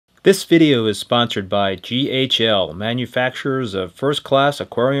This video is sponsored by GHL, manufacturers of first-class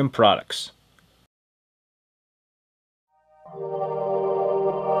aquarium products.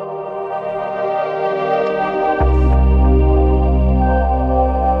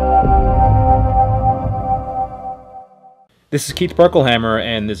 This is Keith Sparklehammer,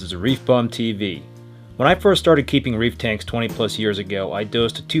 and this is Reef Bum TV. When I first started keeping reef tanks 20 plus years ago, I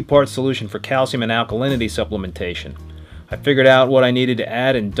dosed a two-part solution for calcium and alkalinity supplementation. I figured out what I needed to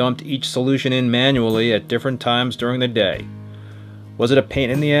add and dumped each solution in manually at different times during the day. Was it a pain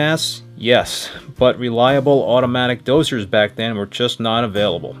in the ass? Yes, but reliable automatic dosers back then were just not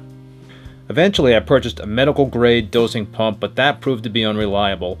available. Eventually I purchased a medical grade dosing pump, but that proved to be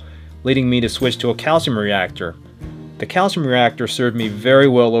unreliable, leading me to switch to a calcium reactor. The calcium reactor served me very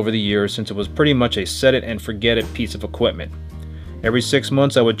well over the years since it was pretty much a set it and forget it piece of equipment. Every 6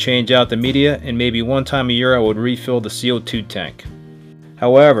 months I would change out the media, and maybe one time a year I would refill the CO2 tank.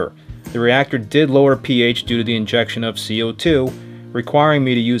 However, the reactor did lower pH due to the injection of CO2, requiring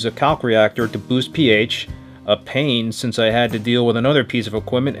me to use a calc reactor to boost pH, a pain since I had to deal with another piece of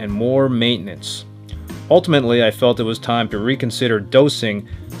equipment and more maintenance. Ultimately, I felt it was time to reconsider dosing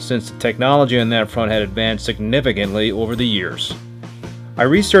since the technology on that front had advanced significantly over the years. I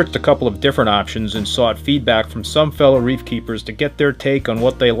researched a couple of different options and sought feedback from some fellow reef keepers to get their take on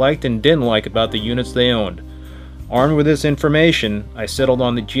what they liked and didn't like about the units they owned. Armed with this information, I settled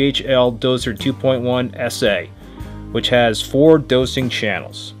on the GHL Doser 2.1 SA, which has 4 dosing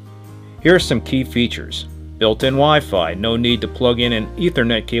channels. Here are some key features. Built-in Wi-Fi, no need to plug in an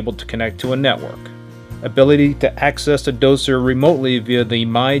Ethernet cable to connect to a network. Ability to access the doser remotely via the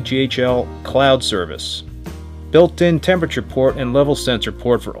My GHL cloud service. Built-in temperature port and level sensor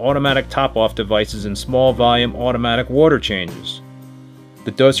port for automatic top-off devices and small volume automatic water changes.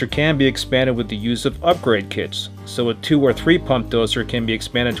 The doser can be expanded with the use of upgrade kits, so a 2 or 3 pump doser can be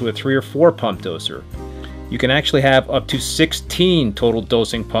expanded to a 3 or 4 pump doser. You can actually have up to 16 total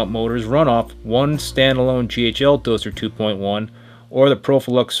dosing pump motors run off one standalone GHL Doser 2.1 or the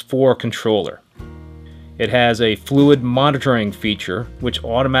Profilux 4 controller. It has a fluid monitoring feature which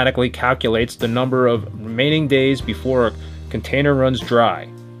automatically calculates the number of remaining days before a container runs dry.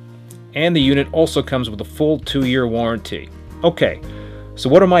 And the unit also comes with a full 2-year warranty. Okay, so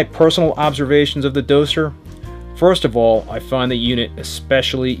what are my personal observations of the doser? First of all, I find the unit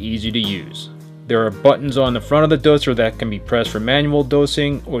especially easy to use. There are buttons on the front of the doser that can be pressed for manual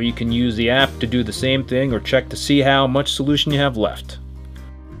dosing, or you can use the app to do the same thing or check to see how much solution you have left.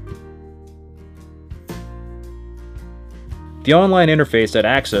 The online interface that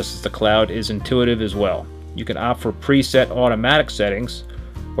accesses the cloud is intuitive as well. You can opt for preset automatic settings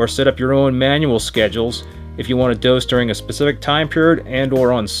or set up your own manual schedules if you want to dose during a specific time period and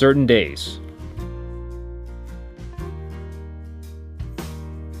or on certain days.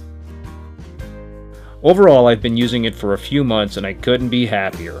 Overall, I've been using it for a few months and I couldn't be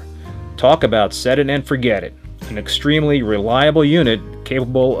happier. Talk about set it and forget it. An extremely reliable unit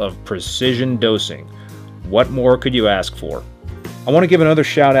capable of precision dosing. What more could you ask for? I want to give another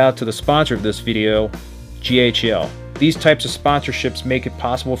shout out to the sponsor of this video, GHL. These types of sponsorships make it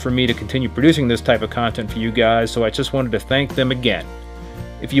possible for me to continue producing this type of content for you guys, so I just wanted to thank them again.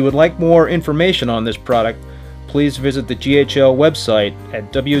 If you would like more information on this product, please visit the GHL website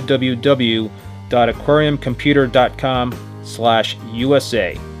at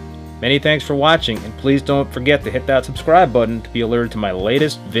www.aquariumcomputer.com/USA. Many thanks for watching, and please don't forget to hit that subscribe button to be alerted to my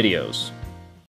latest videos.